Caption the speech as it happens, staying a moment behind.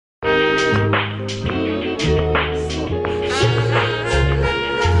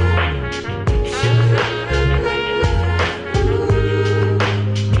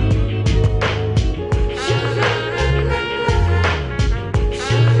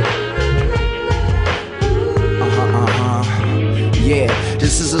Yeah,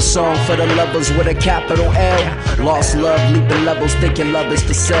 this is a song for the lovers with a capital L. Lost love, leaping levels, thinking love is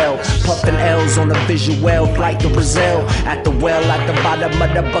to sell. Puffing L's on a visual, flight to Brazil. At the well, at the bottom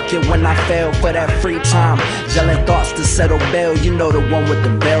of the bucket when I fell for that free time. Gelling thoughts to settle bail, you know the one with the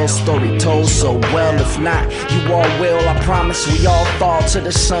bell. Story told so well, if not, you all will. I promise we all fall to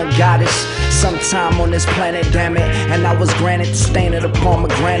the sun goddess sometime on this planet, damn it. And I was granted to stain it upon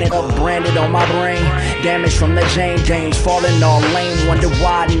my granite, up branded on my brain. Damage from the Jane Dames, falling all lame. Wonder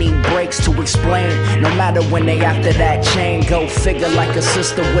why I need breaks to explain. No matter when they after that chain, go figure. Like a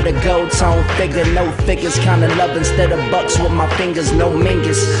sister with a gold tone figure. No figures, counting love instead of bucks with my fingers. No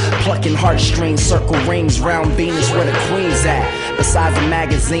mingus, plucking heartstrings, circle rings round Venus where the queen's at. Besides a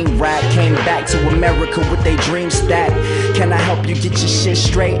magazine rack, came back to America with they dream stack. Can I help you get your shit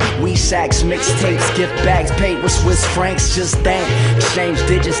straight? We sacks, mixtapes, gift bags paid with Swiss francs. Just think, exchange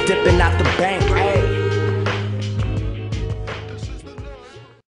digits dipping out the bank. Ay.